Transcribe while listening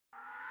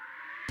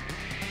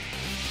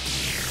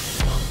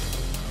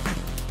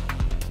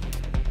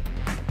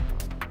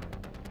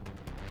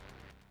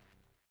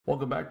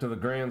Welcome back to the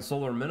Grand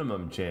Solar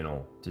Minimum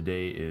channel.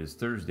 Today is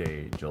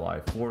Thursday, July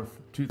 4th,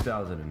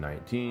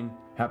 2019.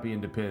 Happy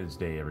Independence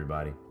Day,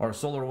 everybody. Our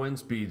solar wind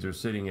speeds are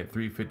sitting at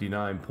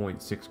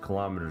 359.6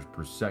 kilometers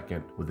per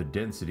second with a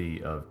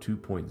density of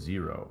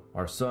 2.0.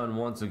 Our sun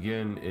once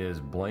again is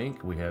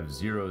blank. We have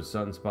 0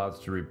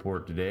 sunspots to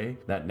report today.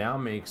 That now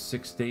makes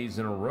 6 days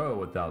in a row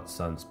without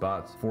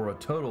sunspots for a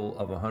total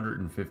of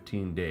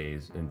 115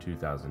 days in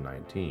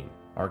 2019.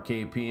 Our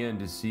KPN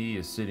to C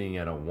is sitting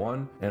at a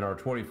 1 and our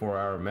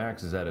 24-hour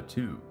max is at a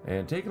 2.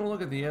 And taking a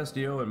look at the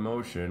SDO in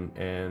motion,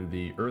 and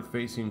the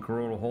Earth-facing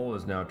coronal hole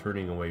is now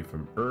turning away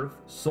from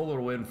Earth. Solar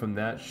wind from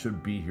that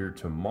should be here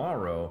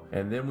tomorrow,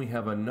 and then we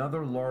have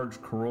another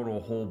large coronal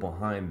hole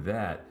behind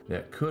that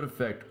could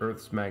affect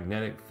Earth's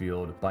magnetic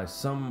field by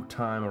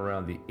sometime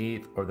around the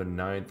 8th or the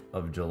 9th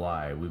of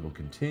July. We will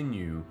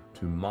continue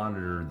to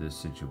monitor this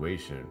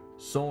situation.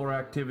 Solar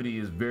activity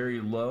is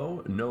very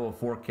low. NOAA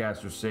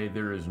forecasters say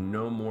there is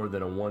no more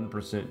than a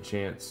 1%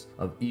 chance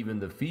of even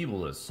the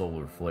feeblest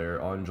solar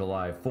flare on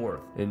July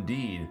 4th.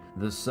 Indeed,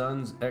 the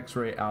sun's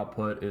X-ray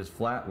output is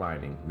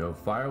flatlining. No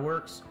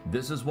fireworks?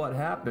 This is what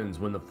happens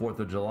when the 4th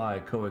of July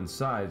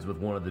coincides with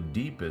one of the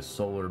deepest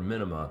solar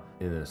minima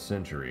in a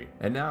century.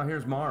 And now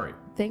here's Mari.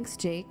 Thanks,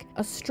 Jake.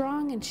 A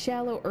strong and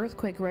shallow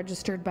earthquake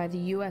registered by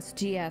the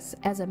USGS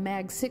as a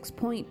mag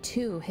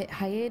 6.2 hit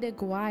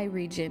Haida-Gwaii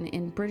region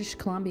in British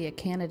Columbia,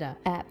 Canada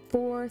at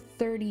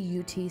 4:30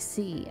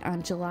 UTC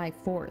on July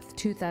 4th,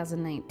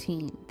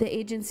 2019. The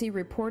agency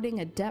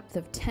reporting a depth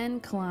of 10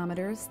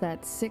 kilometers,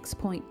 that's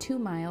 6.2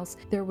 miles.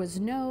 There was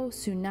no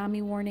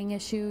tsunami warning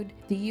issued.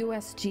 The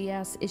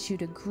USGS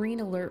issued a green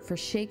alert for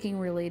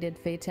shaking-related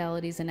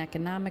fatalities and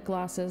economic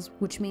losses,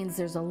 which means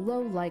there's a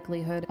low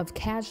likelihood of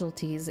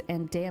casualties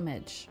and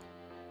damage.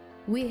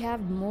 We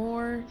have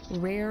more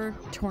rare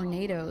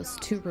tornadoes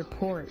to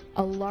report.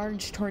 A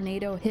large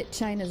tornado hit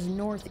China's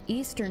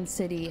northeastern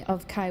city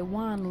of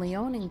Kaiwan,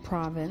 Liaoning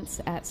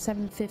province at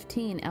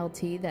 7:15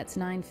 LT, that's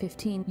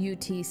 9:15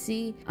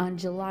 UTC, on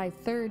July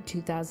 3rd,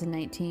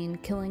 2019,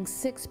 killing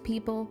 6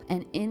 people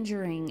and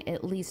injuring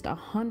at least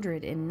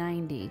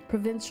 190.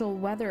 Provincial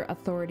weather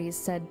authorities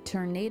said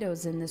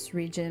tornadoes in this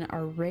region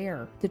are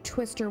rare. The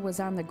twister was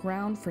on the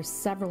ground for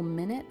several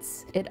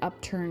minutes. It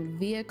upturned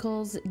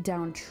vehicles,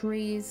 downed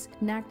trees,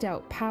 knocked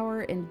out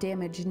power, and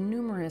damaged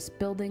numerous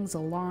buildings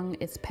along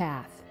its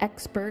path.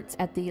 Experts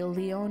at the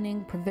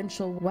Liaoning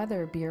Provincial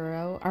Weather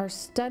Bureau are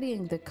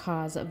studying the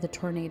cause of the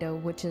tornado,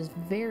 which is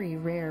very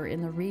rare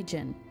in the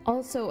region.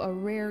 Also, a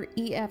rare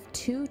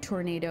EF2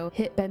 tornado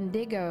hit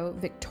Bendigo,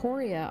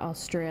 Victoria,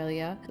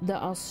 Australia.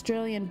 The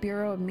Australian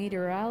Bureau of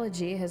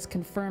Meteorology has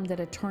confirmed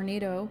that a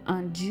tornado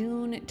on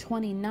June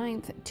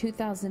 29,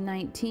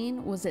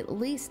 2019 was at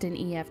least an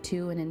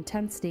EF2 in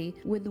intensity,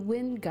 with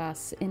wind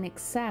gusts in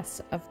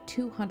excess of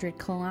 200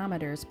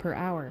 kilometers per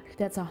hour.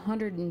 That's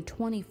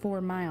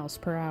 124 miles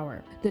per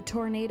hour. The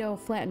tornado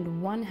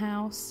flattened one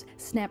house,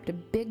 snapped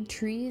big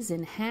trees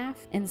in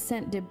half, and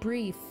sent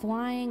debris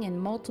flying in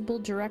multiple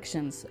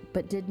directions,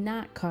 but did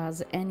not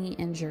cause any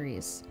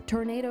injuries.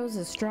 Tornadoes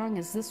as strong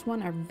as this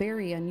one are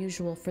very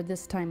unusual for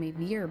this time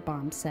of year,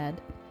 Baum said.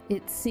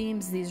 It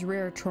seems these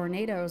rare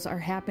tornadoes are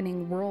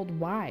happening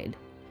worldwide.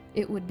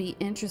 It would be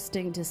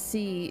interesting to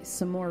see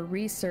some more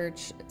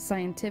research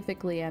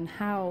scientifically on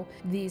how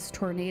these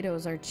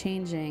tornadoes are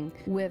changing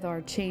with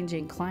our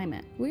changing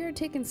climate. We are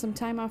taking some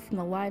time off from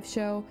the live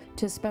show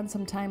to spend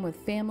some time with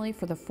family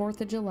for the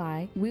 4th of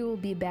July. We will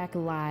be back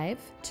live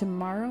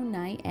tomorrow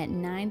night at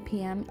 9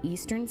 p.m.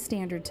 Eastern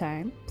Standard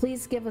Time.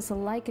 Please give us a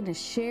like and a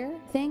share.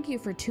 Thank you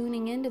for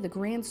tuning in to the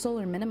Grand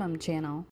Solar Minimum channel.